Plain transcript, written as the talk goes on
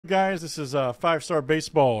guys? This is 5-Star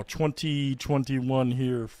Baseball 2021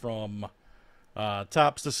 here from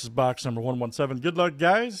Topps. This is box number 117. Good luck,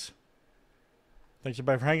 guys. Thanks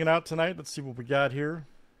everybody for hanging out tonight. Let's see what we got here.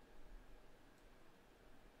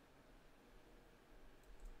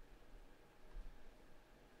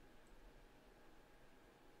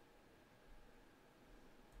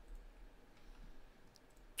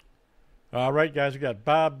 All right, guys, we got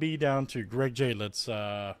Bob B down to Greg J. Let's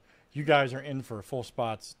you guys are in for full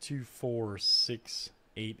spots 2, 4, 6,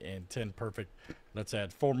 8, and 10. Perfect. Let's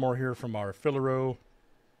add 4 more here from our filler row.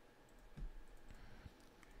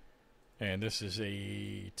 And this is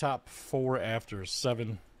a top 4 after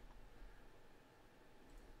 7.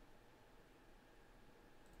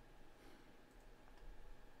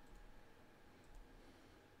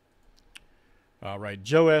 All right,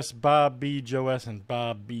 Joe S, Bob B, Joe S, and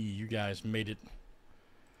Bob B. You guys made it.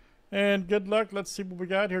 And good luck. Let's see what we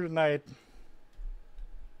got here tonight.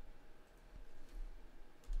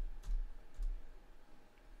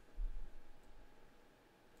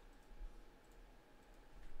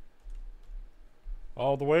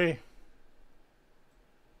 All the way.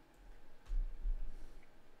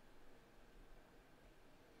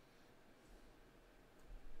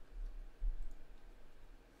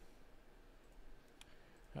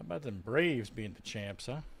 How about them Braves being the champs,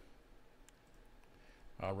 huh?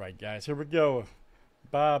 All right, guys, here we go.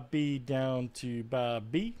 Bob B down to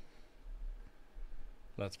Bob B.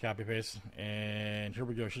 Let's copy paste. And here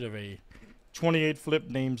we go. Should have a 28 flip,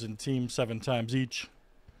 names and teams 7 times each.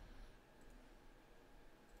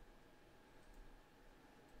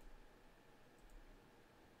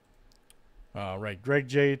 All right, Greg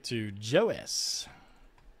J to Joe S.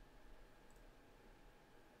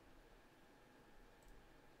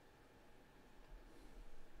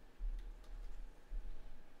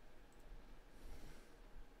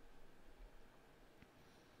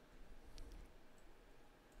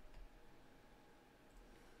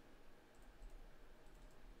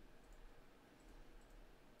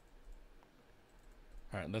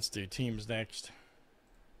 All right, let's do teams next.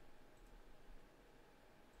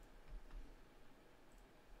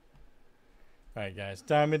 All right, guys.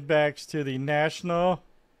 Diamondbacks to the National.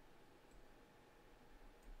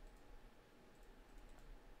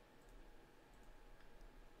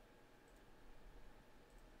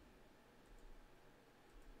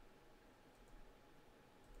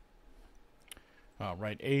 All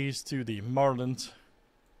right, A's to the Marlins.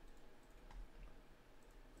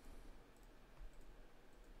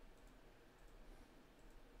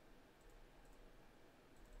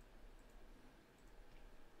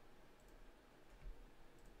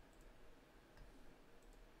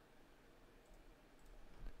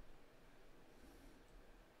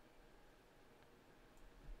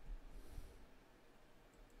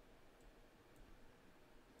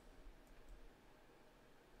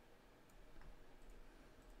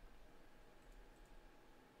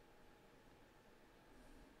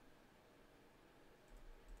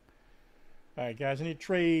 All right, guys, any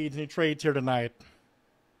trades here tonight?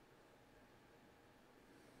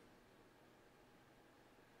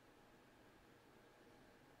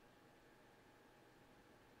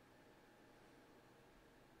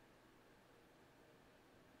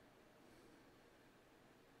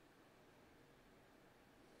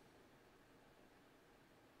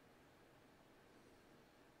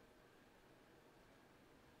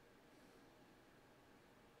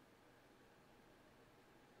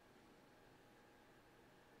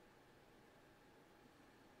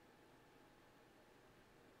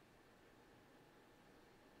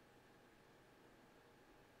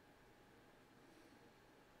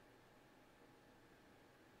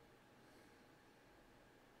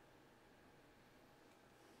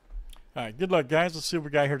 All right, good luck, guys. Let's see what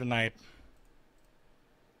we got here tonight.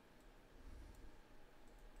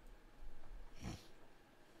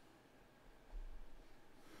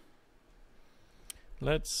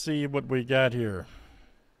 Let's see what we got here.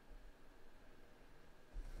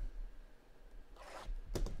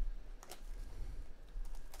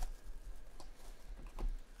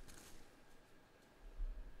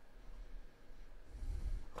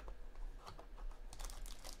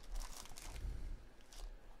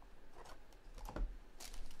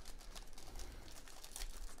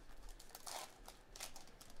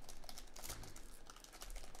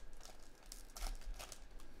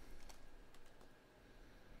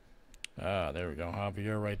 There we go.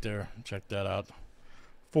 Javier right there. Check that out.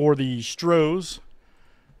 For the Stros.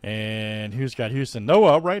 And who's got Houston?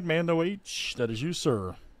 Noah, right, man? No H. That is you,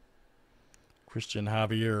 sir. Christian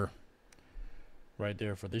Javier. Right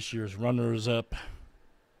there for this year's runners-up.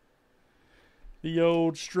 The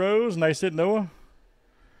old Stros. Nice hit, Noah.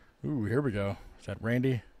 Ooh, here we go. Is that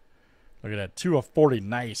Randy? Look at that. 2 of 40.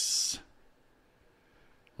 Nice.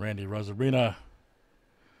 Randy Rosarina.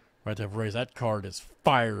 Right there for Rays. That card is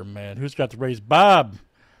fire, man. Who's got the Rays? Bob.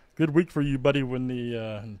 Good week for you, buddy, when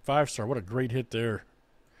the 5-star. What a great hit there.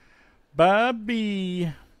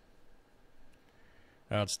 Bobby.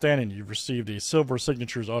 Outstanding. You've received a Silver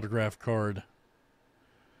Signatures autograph card.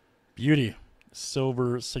 Beauty.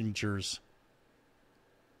 Silver Signatures.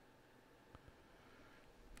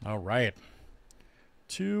 All right.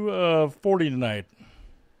 2 of 40 tonight.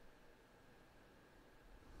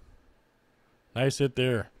 Nice hit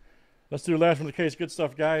there. Let's do the last one of the case. Good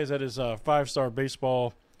stuff, guys. That is 5-star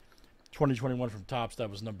baseball 2021 from Topps. That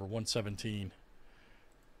was number 117.